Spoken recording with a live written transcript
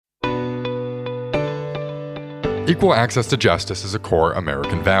Equal access to justice is a core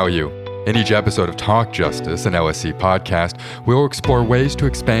American value. In each episode of Talk Justice, an LSC podcast, we will explore ways to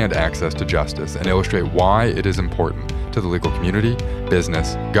expand access to justice and illustrate why it is important to the legal community,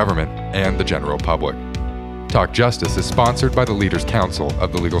 business, government, and the general public. Talk Justice is sponsored by the Leaders Council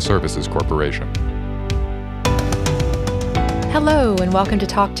of the Legal Services Corporation. Hello, and welcome to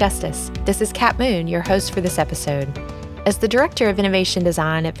Talk Justice. This is Kat Moon, your host for this episode. As the Director of Innovation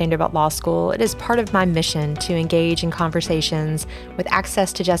Design at Vanderbilt Law School, it is part of my mission to engage in conversations with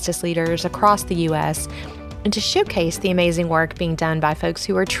access to justice leaders across the U.S. and to showcase the amazing work being done by folks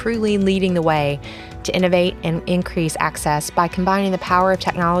who are truly leading the way to innovate and increase access by combining the power of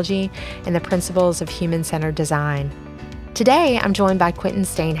technology and the principles of human-centered design. Today, I'm joined by Quentin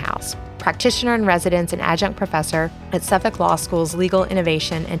Stainhouse, practitioner in residence and adjunct professor at Suffolk Law School's Legal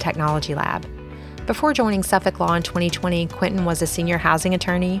Innovation and Technology Lab. Before joining Suffolk Law in 2020, Quentin was a senior housing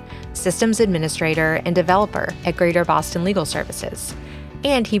attorney, systems administrator, and developer at Greater Boston Legal Services.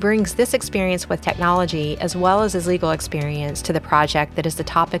 And he brings this experience with technology as well as his legal experience to the project that is the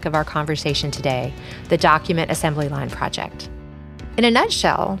topic of our conversation today, the Document Assembly Line Project. In a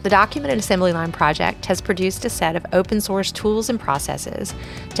nutshell, the Document Assembly Line Project has produced a set of open source tools and processes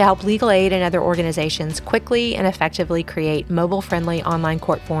to help legal aid and other organizations quickly and effectively create mobile-friendly online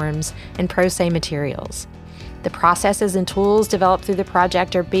court forms and pro se materials. The processes and tools developed through the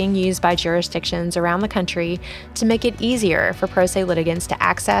project are being used by jurisdictions around the country to make it easier for pro se litigants to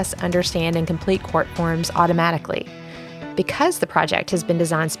access, understand, and complete court forms automatically. Because the project has been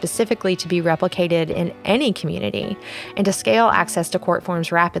designed specifically to be replicated in any community and to scale access to court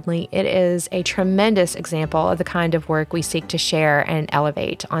forms rapidly, it is a tremendous example of the kind of work we seek to share and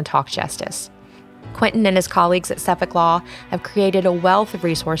elevate on Talk Justice. Quentin and his colleagues at Suffolk Law have created a wealth of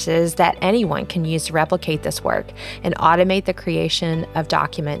resources that anyone can use to replicate this work and automate the creation of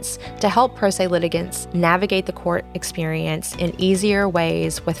documents to help pro se litigants navigate the court experience in easier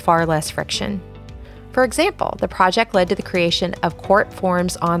ways with far less friction. For example, the project led to the creation of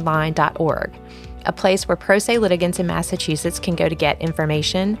courtformsonline.org, a place where pro se litigants in Massachusetts can go to get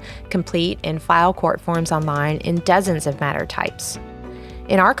information, complete, and file court forms online in dozens of matter types.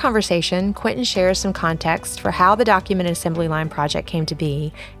 In our conversation, Quentin shares some context for how the Document Assembly Line project came to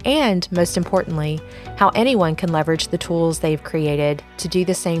be, and, most importantly, how anyone can leverage the tools they've created to do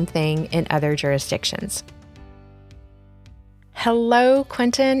the same thing in other jurisdictions. Hello,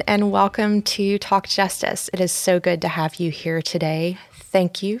 Quentin, and welcome to Talk Justice. It is so good to have you here today.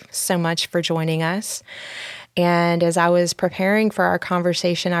 Thank you so much for joining us. And as I was preparing for our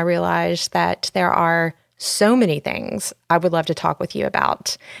conversation, I realized that there are so many things I would love to talk with you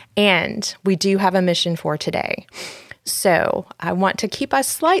about. And we do have a mission for today. So I want to keep us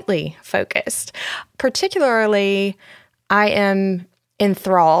slightly focused. Particularly, I am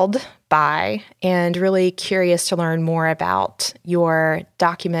enthralled by and really curious to learn more about your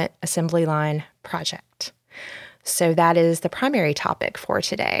Document Assembly Line project. So that is the primary topic for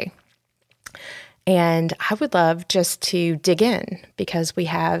today. And I would love just to dig in because we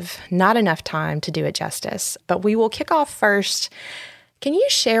have not enough time to do it justice. But we will kick off first. Can you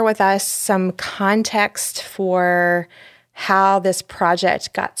share with us some context for how this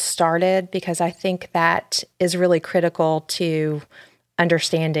project got started? Because I think that is really critical to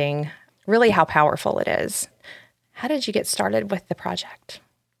understanding really how powerful it is. How did you get started with the project?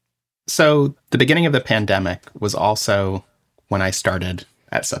 So the beginning of the pandemic was also when I started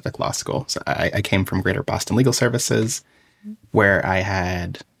at Suffolk Law School. So I came from Greater Boston Legal Services, where I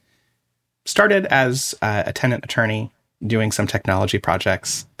had started as a tenant attorney, doing some technology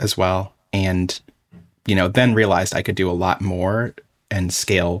projects as well. And, then realized I could do a lot more and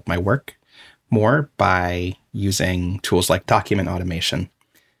scale my work more by using tools like document automation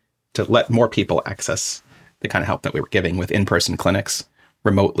to let more people access the kind of help that we were giving with in-person clinics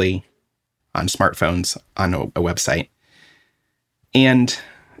remotely on smartphones on a website. And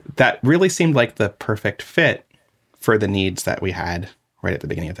that really seemed like the perfect fit for the needs that we had right at the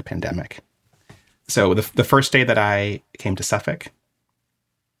beginning of the pandemic. So the first day that I came to Suffolk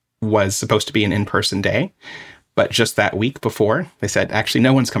was supposed to be an in-person day, but just that week before, they said, actually,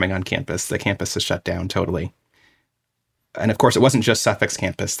 no one's coming on campus. The campus is shut down totally. And of course, it wasn't just Suffolk's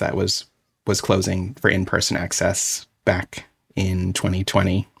campus that was closing for in-person access back in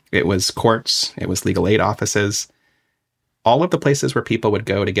 2020. It was courts, it was legal aid offices, all of the places where people would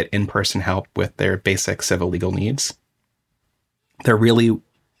go to get in-person help with their basic civil legal needs. There really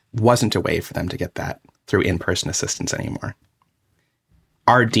wasn't a way for them to get that through in-person assistance anymore.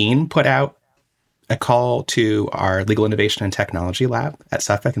 Our dean put out a call to our Legal Innovation and Technology Lab at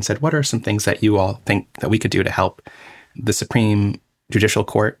Suffolk and said, what are some things that you all think that we could do to help the Supreme Judicial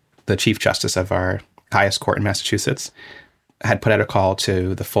Court, the Chief Justice of our highest court in Massachusetts, had put out a call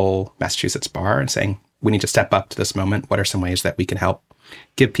to the full Massachusetts bar and saying, we need to step up to this moment. What are some ways that we can help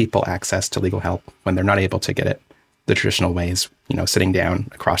give people access to legal help when they're not able to get it the traditional ways, sitting down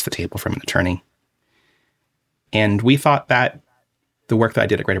across the table from an attorney? And we thought that the work that I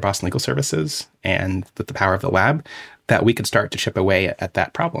did at Greater Boston Legal Services and with the power of the lab, that we could start to chip away at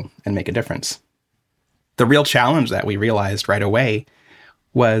that problem and make a difference. The real challenge that we realized right away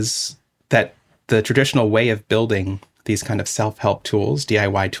was that the traditional way of building these kind of self-help tools,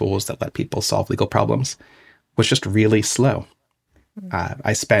 DIY tools that let people solve legal problems, was just really slow.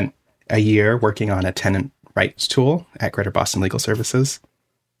 I spent a year working on a tenant rights tool at Greater Boston Legal Services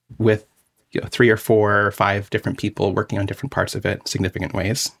with 3 or 4 or 5 different people working on different parts of it in significant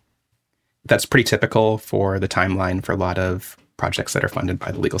ways. That's pretty typical for the timeline for a lot of projects that are funded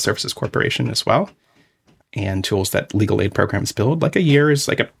by the Legal Services Corporation as well, and tools that legal aid programs build. Like a year is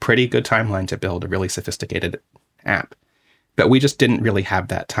like a pretty good timeline to build a really sophisticated app. But we just didn't really have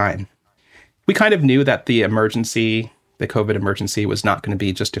that time. We kind of knew that the COVID emergency was not going to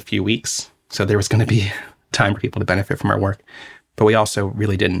be just a few weeks. So there was going to be time for people to benefit from our work. But we also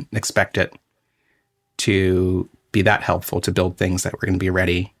really didn't expect it to be that helpful to build things that were going to be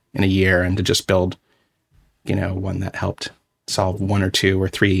ready in a year and to just build, one that helped solve 1 or 2 or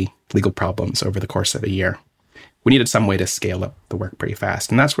 3 legal problems over the course of a year. We needed some way to scale up the work pretty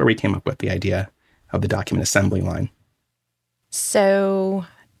fast. And that's where we came up with the idea of the document assembly line. So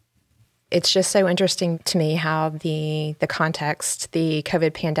it's just so interesting to me how the context, the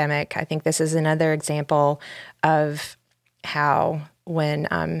COVID pandemic, I think this is another example of how when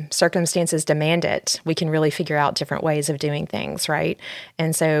circumstances demand it, we can really figure out different ways of doing things, right?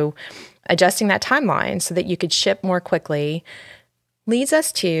 And so adjusting that timeline so that you could ship more quickly leads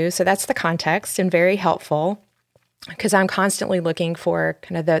us to, so that's the context and very helpful, because I'm constantly looking for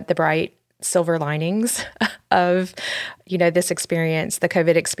kind of the bright silver linings of, this experience, the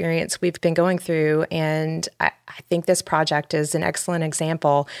COVID experience we've been going through. And I think this project is an excellent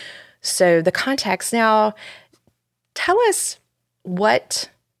example. So the context now, tell us what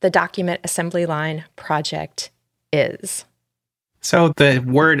the Document Assembly Line project is. So the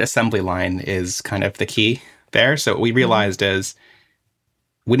word assembly line is kind of the key there. So what we realized is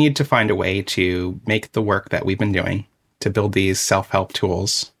we need to find a way to make the work that we've been doing to build these self-help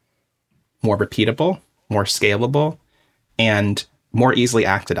tools more repeatable, more scalable, and more easily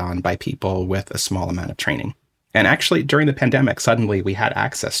acted on by people with a small amount of training. And actually, during the pandemic, suddenly we had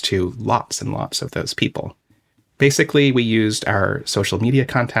access to lots and lots of those people. Basically, we used our social media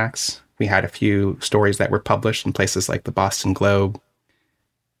contacts. We had a few stories that were published in places like the Boston Globe.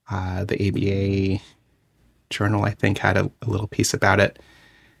 The ABA Journal, I think, had a little piece about it.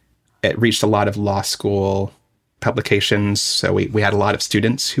 It reached a lot of law school publications. So we had a lot of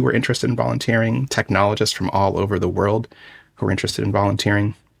students who were interested in volunteering, technologists from all over the world who were interested in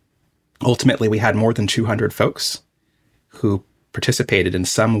volunteering. Ultimately, we had more than 200 folks who participated in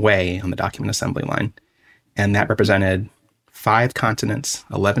some way on the document assembly line. And that represented 5 continents,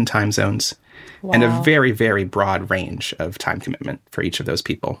 11 time zones, wow, and a very, very broad range of time commitment for each of those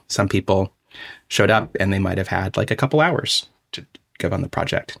people. Some people showed up and they might have had like a couple hours to give on the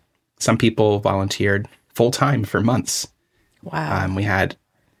project. Some people volunteered full-time for months. Wow. We had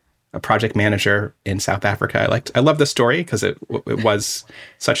a project manager in South Africa. I love this story because it was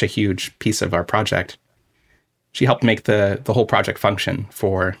such a huge piece of our project. She helped make the whole project function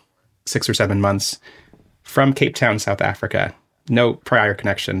for 6 or 7 months from Cape Town, South Africa. No prior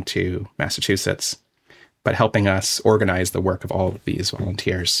connection to Massachusetts, but helping us organize the work of all of these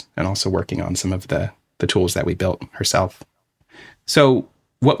volunteers and also working on some of the tools that we built herself. So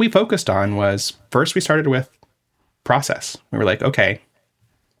what we focused on was, first we started with process. We were like, okay,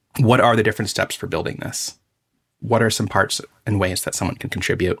 what are the different steps for building this? What are some parts and ways that someone can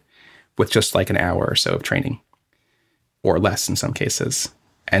contribute with just like an hour or so of training, or less in some cases?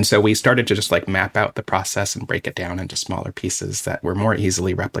 And so we started to just map out the process and break it down into smaller pieces that were more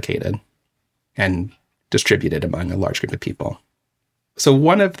easily replicated and distributed among a large group of people. So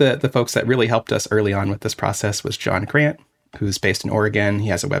one of the folks that really helped us early on with this process was John Grant, who's based in Oregon. He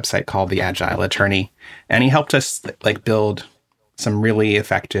has a website called The Agile Attorney, and he helped us build some really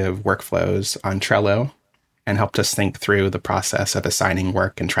effective workflows on Trello and helped us think through the process of assigning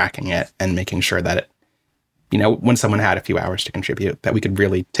work and tracking it and making sure that when someone had a few hours to contribute, that we could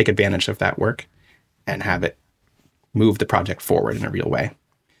really take advantage of that work and have it move the project forward in a real way.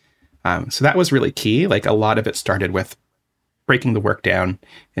 So that was really key. A lot of it started with breaking the work down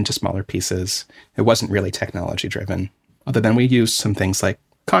into smaller pieces. It wasn't really technology driven, other than we used some things like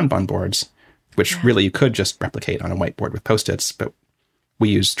Kanban boards, which really you could just replicate on a whiteboard with Post-its, but we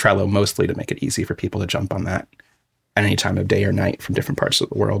use Trello mostly to make it easy for people to jump on that at any time of day or night from different parts of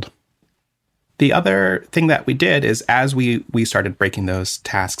the world. The other thing that we did is as we started breaking those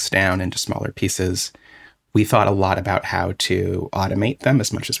tasks down into smaller pieces, we thought a lot about how to automate them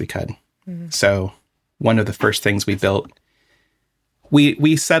as much as we could. Mm-hmm. So one of the first things we built,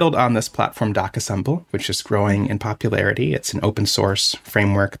 we settled on this platform DocAssemble, which is growing in popularity. It's an open source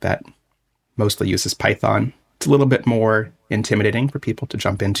framework that mostly uses Python. It's a little bit more intimidating for people to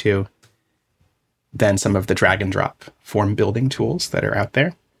jump into than some of the drag and drop form building tools that are out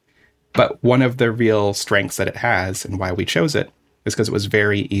there. But one of the real strengths that it has and why we chose it is because it was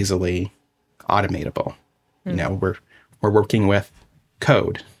very easily automatable. You know, we're working with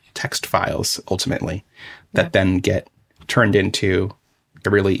code, text files, ultimately, that then get turned into a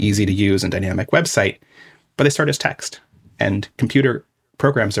really easy to use and dynamic website, but they start as text. And computer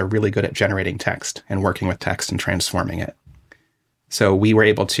programs are really good at generating text and working with text and transforming it. So we were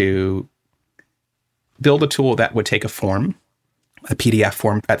able to build a tool that would take a form, a PDF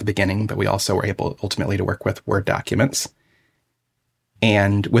form at the beginning, but we also were able ultimately to work with Word documents.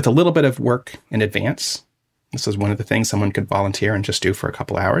 And with a little bit of work in advance, this was one of the things someone could volunteer and just do for a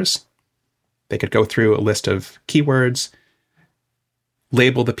couple hours. They could go through a list of keywords,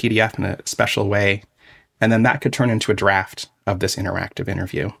 label the PDF in a special way, and then that could turn into a draft of this interactive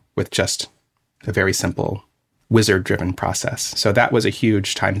interview with just a very simple wizard-driven process. So that was a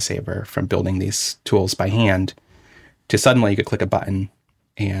huge time saver from building these tools by hand to suddenly you could click a button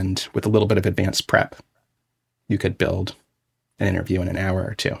and with a little bit of advanced prep, you could build an interview in an hour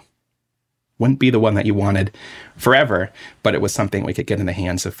or two. Wouldn't be the one that you wanted forever, but it was something we could get in the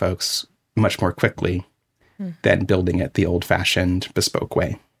hands of folks much more quickly than building it the old-fashioned bespoke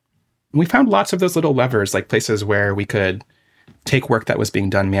way. We found lots of those little levers, like places where we could take work that was being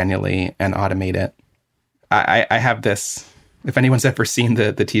done manually and automate it. I have this, if anyone's ever seen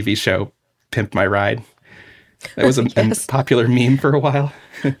the TV show Pimp My Ride, that was a popular meme for a while.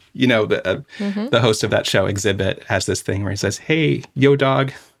 You know, the host of that show, Exhibit, has this thing where he says, "Hey, yo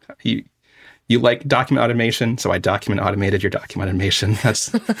dog, you like document automation, so I document automated your document automation." That's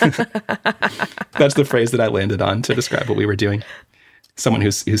that's the phrase that I landed on to describe what we were doing. Someone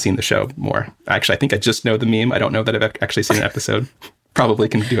who's seen the show more. Actually, I think I just know the meme. I don't know that I've actually seen an episode. Probably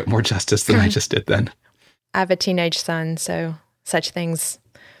can do it more justice than I just did then. I have a teenage son, so such things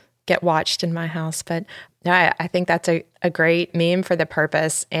get watched in my house. But no, I think that's a great meme for the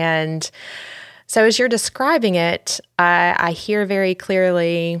purpose. And so as you're describing it, I hear very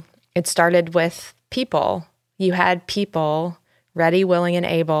clearly it started with people. You had people ready, willing, and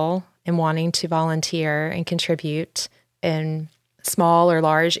able and wanting to volunteer and contribute in small or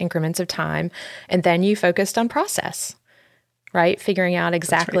large increments of time. And then you focused on process, right? Figuring out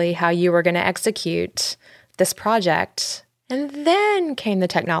exactly how you were going to execute this project. And then came the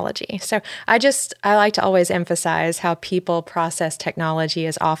technology. So I like to always emphasize how people, process, technology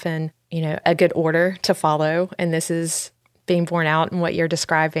is often, a good order to follow. And this is being borne out in what you're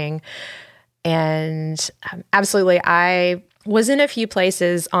describing. And absolutely, I was in a few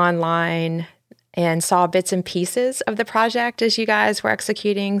places online and saw bits and pieces of the project as you guys were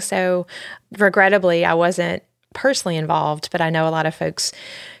executing. So regrettably, I wasn't personally involved, but I know a lot of folks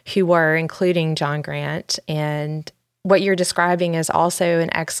who were, including John Grant. And what you're describing is also an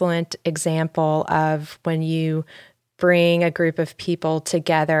excellent example of when you bring a group of people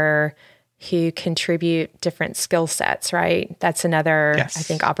together who contribute different skill sets, right? That's another, I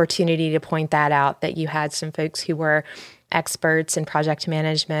think, opportunity to point that out, that you had some folks who were experts in project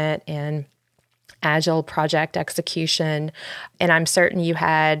management and agile project execution. And I'm certain you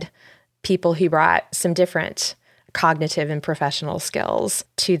had people who brought some different cognitive and professional skills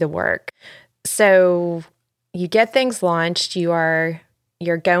to the work. So you get things launched, you're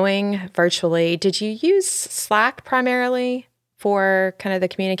going virtually. Did you use Slack primarily for kind of the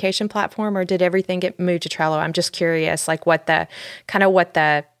communication platform, or did everything get moved to Trello? I'm just curious, like what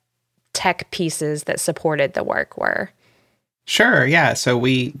the tech pieces that supported the work were. Sure, yeah. So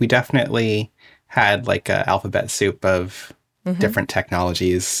we definitely had like an alphabet soup of different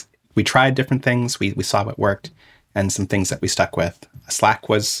technologies. We tried different things. We saw what worked and some things that we stuck with. Slack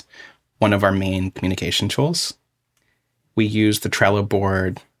was one of our main communication tools. We used the Trello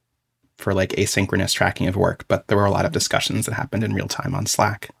board for like asynchronous tracking of work, but there were a lot of discussions that happened in real time on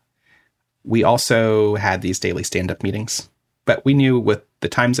Slack. We also had these daily stand-up meetings, but we knew with the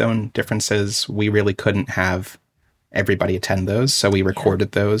time zone differences, we really couldn't have everybody attend those. So we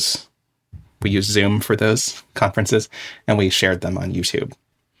recorded those. We used Zoom for those conferences, and we shared them on YouTube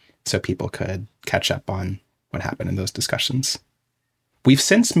so people could catch up on what happened in those discussions. We've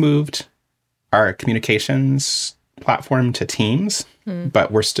since moved our communications platform to Teams,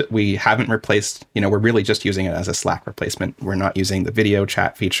 but we haven't replaced, we're really just using it as a Slack replacement. We're not using the video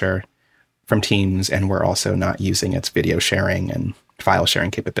chat feature from Teams, and we're also not using its video sharing and file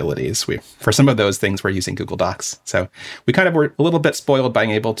sharing capabilities. For some of those things, we're using Google Docs. So we kind of were a little bit spoiled by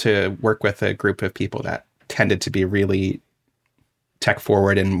being able to work with a group of people that tended to be really tech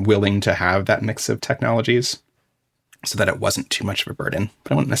forward and willing to have that mix of technologies so that it wasn't too much of a burden.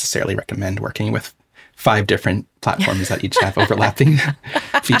 But I wouldn't necessarily recommend working with 5 different platforms that each have overlapping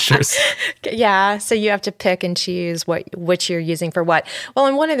features. Yeah, so you have to pick and choose which you're using for what. Well,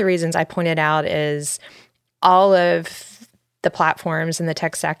 and one of the reasons I pointed out is all of the platforms and the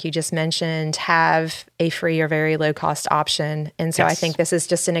tech stack you just mentioned have a free or very low cost option. And so I think this is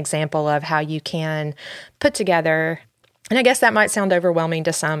just an example of how you can put together, and I guess that might sound overwhelming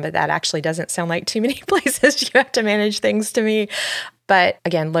to some, but that actually doesn't sound like too many places you have to manage things to me. But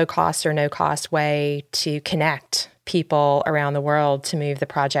again, low cost or no cost way to connect people around the world to move the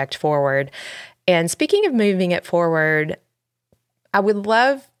project forward. And speaking of moving it forward, I would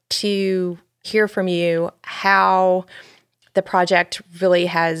love to hear from you how the project really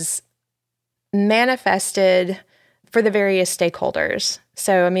has manifested for the various stakeholders.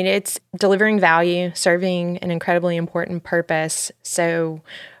 So, I mean, it's delivering value, serving an incredibly important purpose. So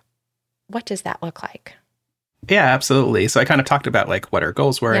what does that look like? Yeah, absolutely. So I kind of talked about like what our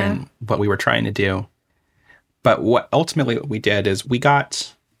goals were and what we were trying to do. But what we did is we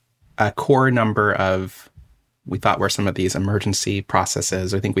got a core number of, we thought were some of these emergency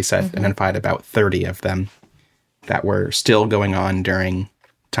processes. I think we identified about 30 of them that were still going on during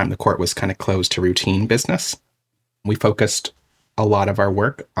time the court was kind of closed to routine business. We focused a lot of our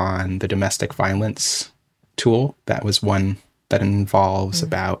work on the domestic violence tool. That was one that involves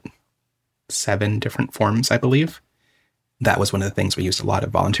about 7 different forms, I believe. That was one of the things we used a lot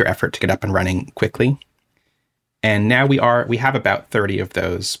of volunteer effort to get up and running quickly. And now we have about 30 of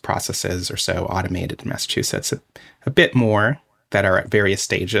those processes or so automated in Massachusetts, a bit more that are at various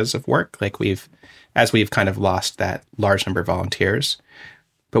stages of work. Like as we've kind of lost that large number of volunteers,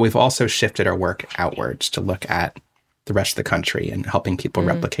 but we've also shifted our work outwards to look at the rest of the country and helping people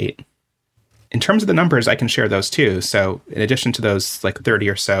replicate. In terms of the numbers, I can share those too. So in addition to those like 30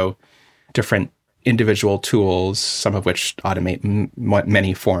 or so different individual tools, some of which automate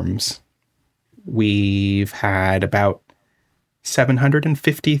many forms, we've had about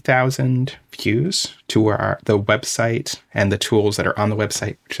 750,000 views to the website and the tools that are on the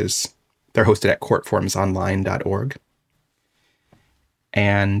website, they're hosted at courtformsonline.org.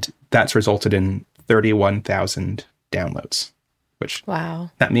 And that's resulted in 31,000 downloads, which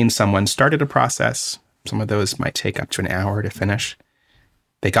that means someone started a process. Some of those might take up to an hour to finish.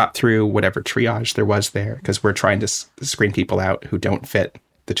 They got through whatever triage there was there, because we're trying to screen people out who don't fit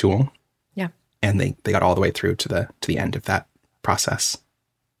the tool. Yeah. And they got all the way through to the end of that process.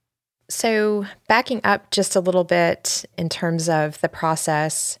 So backing up just a little bit in terms of the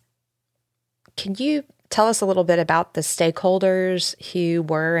process, can you tell us a little bit about the stakeholders who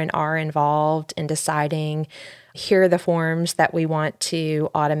were and are involved in deciding, here are the forms that we want to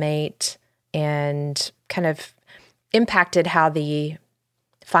automate, and kind of impacted how the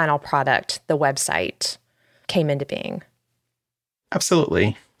final product, the website, came into being?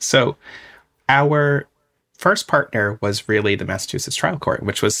 Absolutely. So our first partner was really the Massachusetts Trial Court,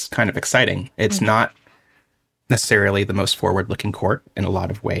 which was kind of exciting. It's not necessarily the most forward-looking court in a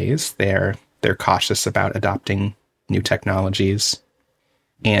lot of ways. They're cautious about adopting new technologies.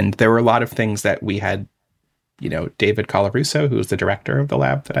 And there were a lot of things that we had, David Colarusso, who's the director of the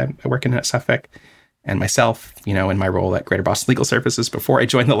lab that I work in at Suffolk, and myself, in my role at Greater Boston Legal Services before I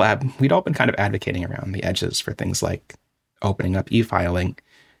joined the lab, we'd all been kind of advocating around the edges for things like opening up e-filing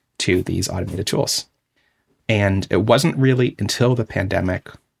to these automated tools. And it wasn't really until the pandemic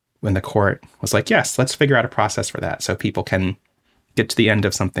when the court was like, yes, let's figure out a process for that so people can get to the end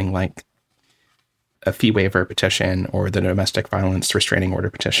of something like a fee waiver petition or the domestic violence restraining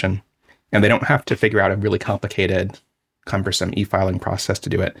order petition. And they don't have to figure out a really complicated, cumbersome e-filing process to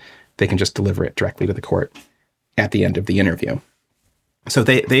do it. They can just deliver it directly to the court at the end of the interview. So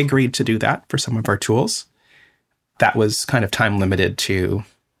they agreed to do that for some of our tools. That was kind of time limited to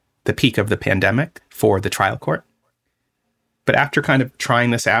the peak of the pandemic for the trial court. But after kind of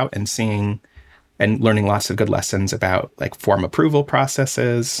trying this out and seeing and learning lots of good lessons about like form approval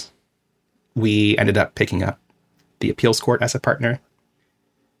processes, we ended up picking up the appeals court as a partner.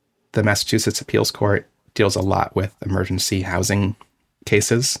 The Massachusetts Appeals Court deals a lot with emergency housing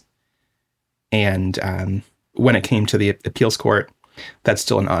cases. And when it came to the appeals court, that's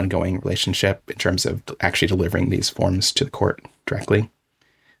still an ongoing relationship in terms of actually delivering these forms to the court directly.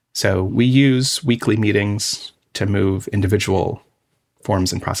 So we use weekly meetings to move individual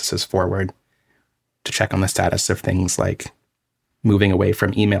forms and processes forward, to check on the status of things like moving away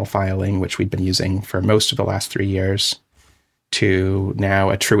from email filing, which we've been using for most of the last 3 years, to now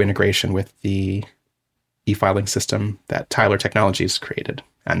a true integration with the e-filing system that Tyler Technologies created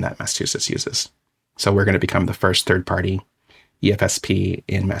and that Massachusetts uses. So we're going to become the first third-party EFSP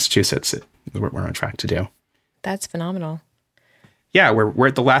in Massachusetts. We're on track to do. That's phenomenal. Yeah, we're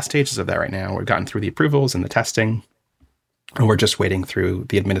at the last stages of that right now. We've gotten through the approvals and the testing, and we're just waiting through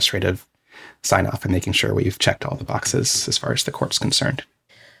the administrative sign-off and making sure we've checked all the boxes as far as the court's concerned.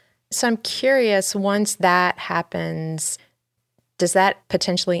 So I'm curious, once that happens, does that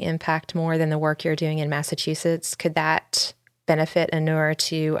potentially impact more than the work you're doing in Massachusetts? Could that benefit inure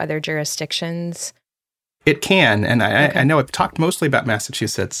to other jurisdictions? It can, and I know I've talked mostly about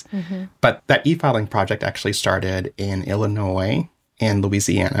Massachusetts, but that e-filing project actually started in Illinois and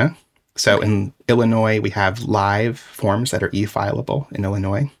Louisiana. So in Illinois, we have live forms that are e-fileable in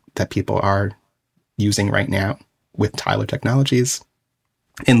Illinois that people are using right now with Tyler Technologies.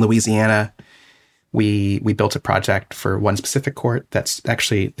 In Louisiana, we built a project for one specific court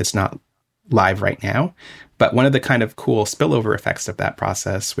it's not live right now. But one of the kind of cool spillover effects of that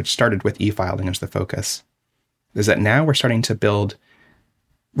process, which started with e-filing as the focus, is that now we're starting to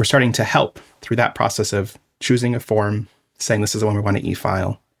help through that process of choosing a form, saying this is the one we want to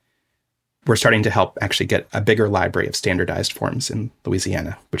e-file. We're starting to help actually get a bigger library of standardized forms in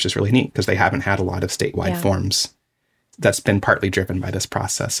Louisiana, which is really neat because they haven't had a lot of statewide forms. That's been partly driven by this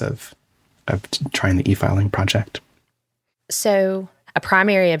process of trying the e-filing project. So a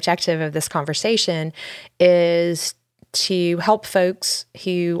primary objective of this conversation is to help folks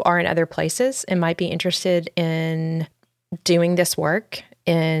who are in other places and might be interested in doing this work,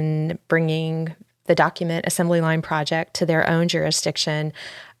 in bringing the document assembly line project to their own jurisdiction.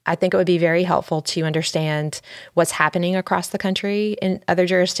 I think it would be very helpful to understand what's happening across the country in other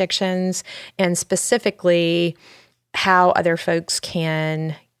jurisdictions, and specifically how other folks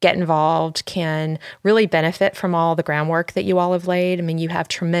can get involved, can really benefit from all the groundwork that you all have laid. I mean, you have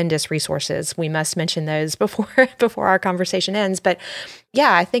tremendous resources. We must mention those before our conversation ends. But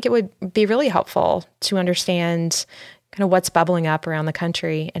yeah, I think it would be really helpful to understand kind of what's bubbling up around the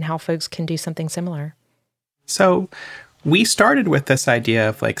country and how folks can do something similar. So we started with this idea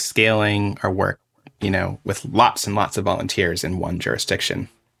of like scaling our work, with lots and lots of volunteers in one jurisdiction.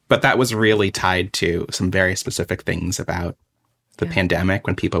 But that was really tied to some very specific things about the pandemic,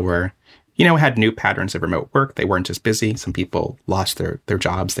 when people were, had new patterns of remote work. They weren't as busy. Some people lost their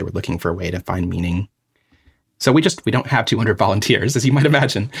jobs. They were looking for a way to find meaning. So we don't have 200 volunteers, as you might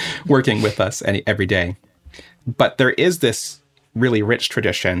imagine, working with us every day. But there is this really rich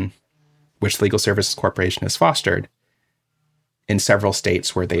tradition, which the Legal Services Corporation has fostered in several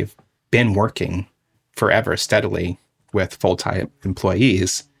states where they've been working forever steadily with full-time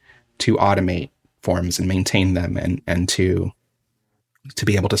employees to automate forms and maintain them and to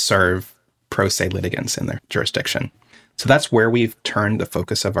be able to serve pro se litigants in their jurisdiction. So that's where we've turned the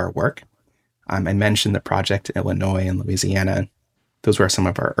focus of our work. I mentioned the project in Illinois and Louisiana. Those were some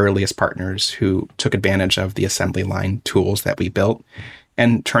of our earliest partners who took advantage of the assembly line tools that we built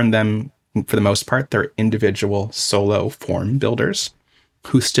and turned them, for the most part, they're individual solo form builders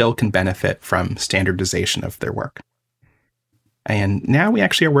who still can benefit from standardization of their work. And now we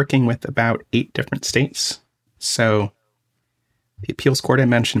actually are working with about 8 different states. So the appeals court I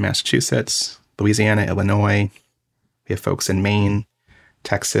mentioned, Massachusetts, Louisiana, Illinois. We have folks in Maine,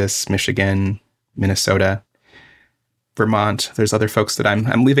 Texas, Michigan, Minnesota, Vermont. There's other folks that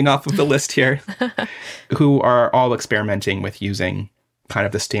I'm leaving off of the list here who are all experimenting with using kind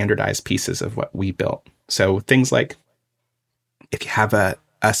of the standardized pieces of what we built. So things like if you have a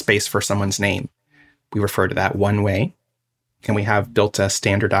space for someone's name, we refer to that one way, and we have built a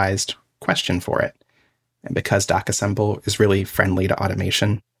standardized question for it. And because DocAssemble is really friendly to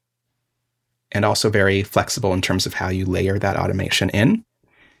automation and also very flexible in terms of how you layer that automation in,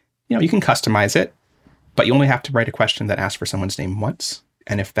 you can customize it, but you only have to write a question that asks for someone's name once.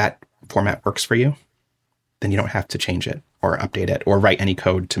 And if that format works for you, then you don't have to change it or update it or write any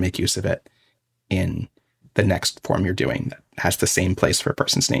code to make use of it in the next form you're doing that has the same place for a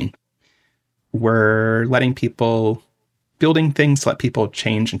person's name. We're letting people building things to let people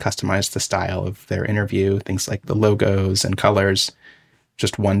change and customize the style of their interview, things like the logos and colors,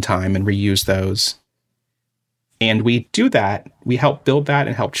 just one time and reuse those. And we do that. We help build that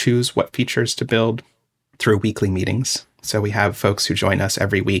and help choose what features to build through weekly meetings. So we have folks who join us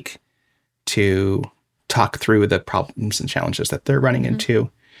every week to talk through the problems and challenges that they're running into,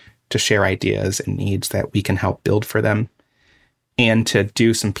 to share ideas and needs that we can help build for them. and to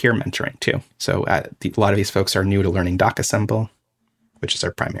do some peer mentoring too. So a lot of these folks are new to learning DocAssemble, which is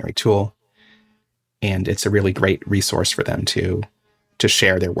our primary tool. And it's a really great resource for them to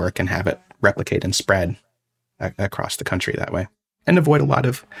share their work and have it replicate and spread across the country that way, and avoid a lot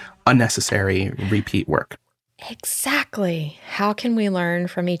of unnecessary repeat work. Exactly. How can we learn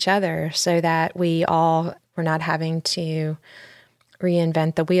from each other so that we're not having to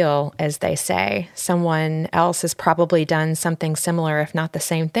reinvent the wheel, as they say? Someone else has probably done something similar, if not the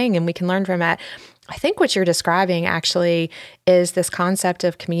same thing, and we can learn from that. I think what you're describing actually is this concept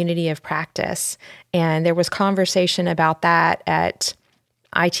of community of practice. And there was conversation about that at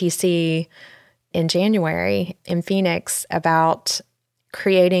ITC in January in Phoenix about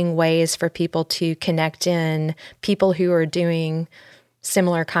creating ways for people to connect in, people who are doing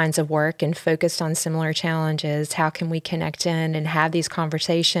similar kinds of work and focused on similar challenges. How can we connect in and have these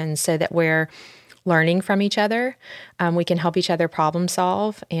conversations so that we're learning from each other? We can help each other problem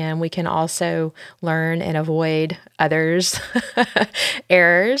solve, and we can also learn and avoid others'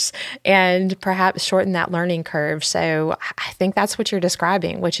 errors and perhaps shorten that learning curve. So I think that's what you're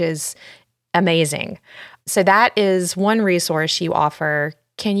describing, which is amazing. So that is one resource you offer.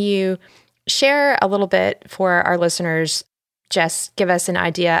 Can you share a little bit for our listeners? Just give us an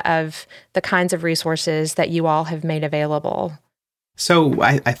idea of the kinds of resources that you all have made available. So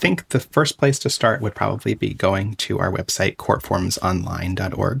I think the first place to start would probably be going to our website,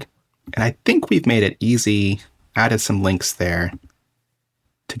 courtformsonline.org. And I think we've made it easy, added some links there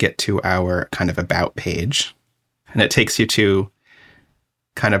to get to our kind of about page. And it takes you to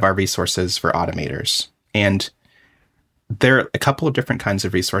kind of our resources for automators. And there are a couple of different kinds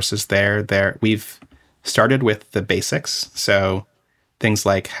of resources there. We've started with the basics. So things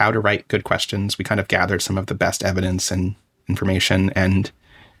like how to write good questions. We kind of gathered some of the best evidence and information and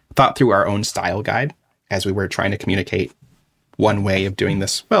thought through our own style guide as we were trying to communicate one way of doing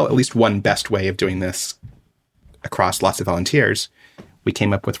this. Well, at least one best way of doing this across lots of volunteers. We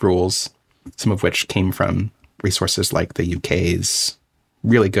came up with rules, some of which came from resources like the UK's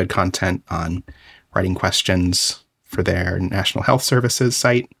really good content on writing questions for their National Health Services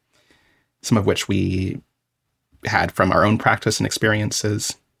site, some of which we had from our own practice and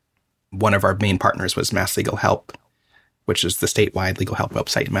experiences. One of our main partners was Mass Legal Help, which is the statewide legal help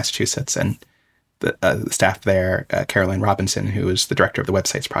website in Massachusetts. And the staff there, Caroline Robinson, who is the director of the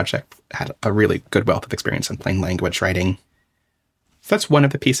Websites Project, had a really good wealth of experience in plain language writing. So that's one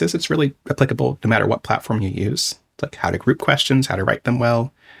of the pieces. It's really applicable no matter what platform you use. It's like how to group questions, how to write them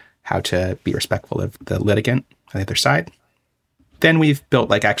well, how to be respectful of the litigant on the other side. Then we've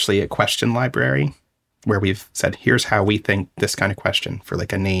built actually a question library where we've said, here's how we think this kind of question for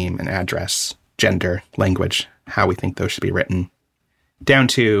a name, an address, gender, language, how we think those should be written, down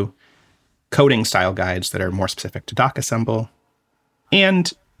to coding style guides that are more specific to DocAssemble.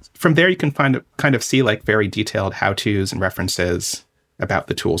 And from there, you can kind of see very detailed how-tos and references about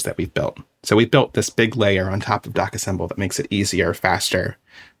the tools that we've built. So we've built this big layer on top of DocAssemble that makes it easier, faster,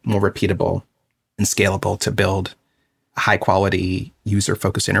 more repeatable, and scalable to build high-quality,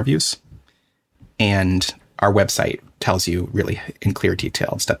 user-focused interviews. And our website tells you really in clear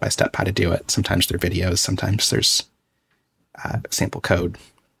detail, step-by-step, how to do it. Sometimes there are videos, sometimes there's sample code.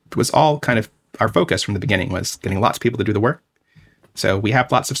 It was all kind of our focus from the beginning was getting lots of people to do the work. So we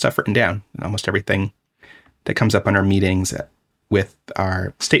have lots of stuff written down, and almost everything that comes up on our meetings with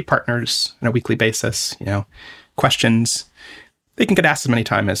our state partners on a weekly basis, questions. They can get asked as many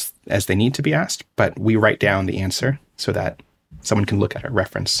times as they need to be asked, but we write down the answer so that someone can look at a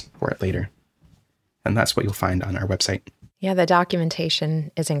reference for it later. And that's what you'll find on our website. Yeah, the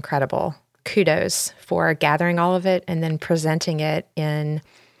documentation is incredible. Kudos for gathering all of it and then presenting it in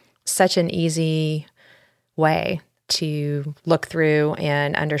such an easy way to look through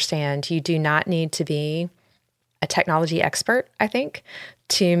and understand. You do not need to be a technology expert, I think,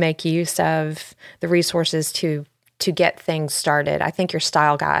 to make use of the resources to get things started. I think your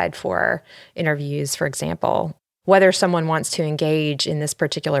style guide for interviews, for example, whether someone wants to engage in this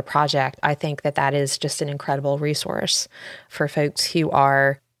particular project, I think that is just an incredible resource for folks who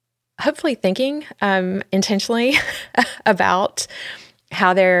are hopefully thinking intentionally about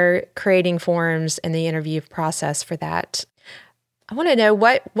how they're creating forms in the interview process for that. I want to know,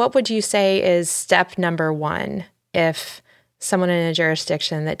 what would you say is step number one if someone in a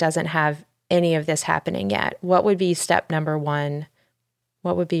jurisdiction that doesn't have any of this happening yet? What would be step number one?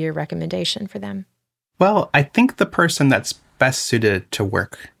 What would be your recommendation for them? Well, I think the person that's best suited to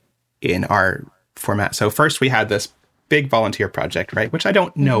work in our format. So first we had this big volunteer project, right? Which I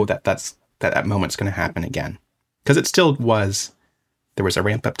don't know that moment's going to happen again. Because it still was, there was a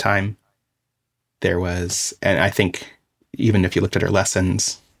ramp up time. There was, and I think Even if you looked at our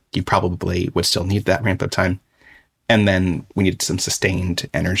lessons, you probably would still need that ramp up time. And then we needed some sustained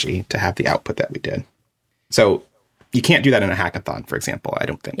energy to have the output that we did. So you can't do that in a hackathon, for example, I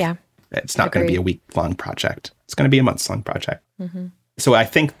don't think. Yeah. It's not going to be a week-long project. It's going to be a months-long project. Mm-hmm. So I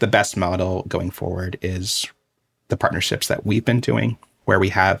think the best model going forward is the partnerships that we've been doing, where we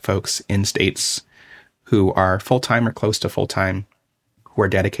have folks in states who are full-time or close to full-time, who are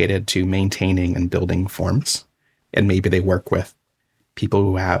dedicated to maintaining and building forms. And maybe they work with people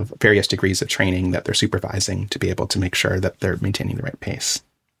who have various degrees of training that they're supervising to be able to make sure that they're maintaining the right pace.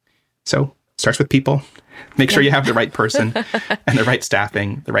 So it starts with people. Make sure you have the right person and the right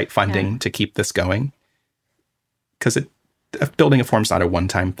staffing, the right funding to keep this going. Because building a form is not a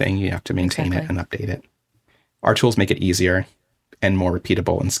one-time thing. You have to maintain it and update it. Our tools make it easier and more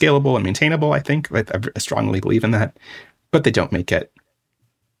repeatable and scalable and maintainable, I think. I strongly believe in that. But they don't make it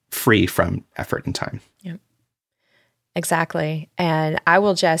free from effort and time. Yep. Exactly. And I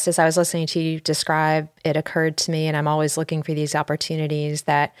will just, as I was listening to you describe, it occurred to me, and I'm always looking for these opportunities,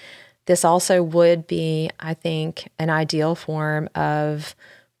 that this also would be, I think, an ideal form of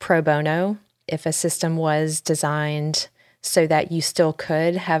pro bono if a system was designed so that you still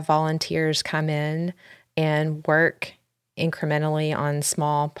could have volunteers come in and work incrementally on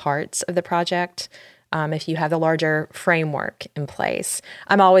small parts of the project. If you have the larger framework in place.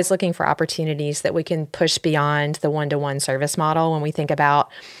 I'm always looking for opportunities that we can push beyond the one-to-one service model when we think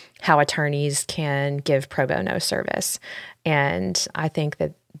about how attorneys can give pro bono service. And I think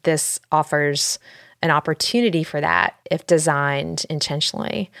that this offers an opportunity for that, if designed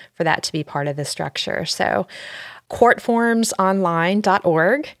intentionally, for that to be part of the structure. So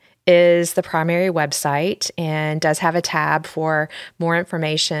courtformsonline.org is the primary website and does have a tab for more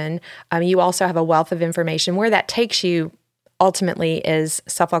information. You also have a wealth of information. Where that takes you ultimately is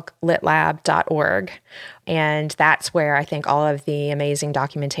suffolklitlab.org. And that's where I think all of the amazing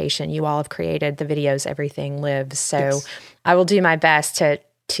documentation you all have created, the videos, everything lives. So I will do my best to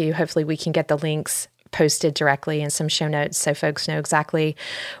hopefully we can get the links posted directly in some show notes so folks know exactly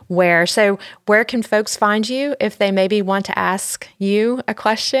where. So where can folks find you if they maybe want to ask you a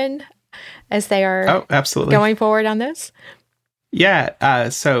question as they are absolutely going forward on this? Yeah.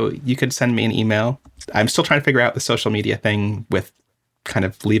 So you could send me an email. I'm still trying to figure out the social media thing with kind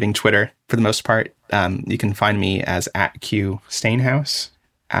of leaving Twitter for the most part. You can find me as @QStainhouse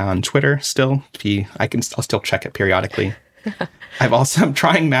on Twitter still. I'll still check it periodically. I'm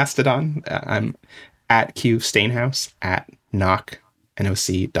trying Mastodon. I'm @QStainhouse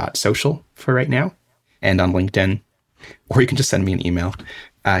 @noc.social for right now, and on LinkedIn. Or you can just send me an email,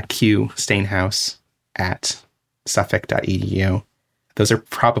 qstainhouse@suffolk.edu. Those are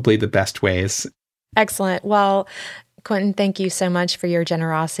probably the best ways. Excellent. Well, Quentin, thank you so much for your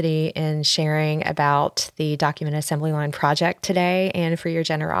generosity in sharing about the Document Assembly Line project today, and for your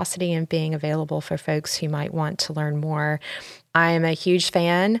generosity in being available for folks who might want to learn more. I am a huge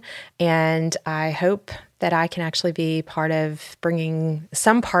fan, and I hope that I can actually be part of bringing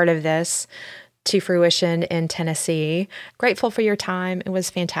some part of this to fruition in Tennessee. Grateful for your time. It was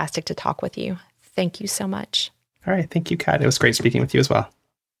fantastic to talk with you. Thank you so much. All right. Thank you, Kat. It was great speaking with you as well.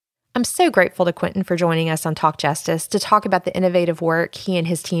 I'm so grateful to Quentin for joining us on Talk Justice to talk about the innovative work he and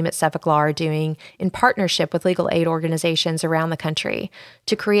his team at Suffolk Law are doing in partnership with legal aid organizations around the country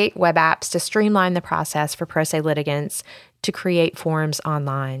to create web apps to streamline the process for pro se litigants to create forms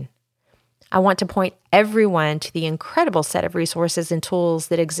online. I want to point everyone to the incredible set of resources and tools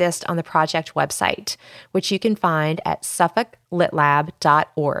that exist on the project website, which you can find at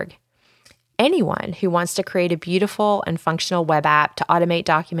suffolklitlab.org. Anyone who wants to create a beautiful and functional web app to automate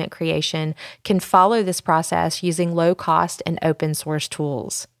document creation can follow this process using low-cost and open-source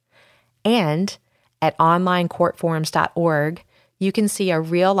tools. And at onlinecourtforms.org, you can see a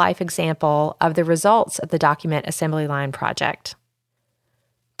real-life example of the results of the Document Assembly Line project.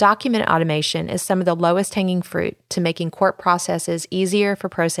 Document automation is some of the lowest-hanging fruit to making court processes easier for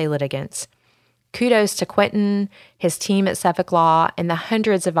pro se litigants. Kudos to Quentin, his team at Suffolk Law, and the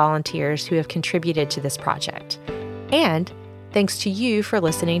hundreds of volunteers who have contributed to this project. And thanks to you for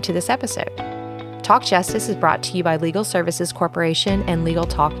listening to this episode. Talk Justice is brought to you by Legal Services Corporation and Legal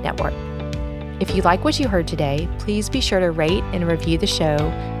Talk Network. If you like what you heard today, please be sure to rate and review the show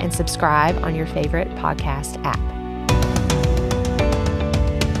and subscribe on your favorite podcast app.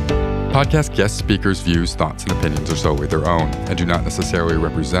 Podcast guest speakers' views, thoughts, and opinions are solely their own and do not necessarily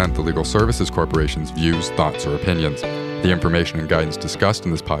represent the Legal Services Corporation's views, thoughts, or opinions. The information and guidance discussed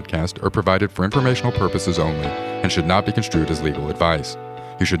in this podcast are provided for informational purposes only and should not be construed as legal advice.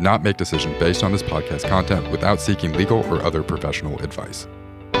 You should not make decisions based on this podcast content without seeking legal or other professional advice.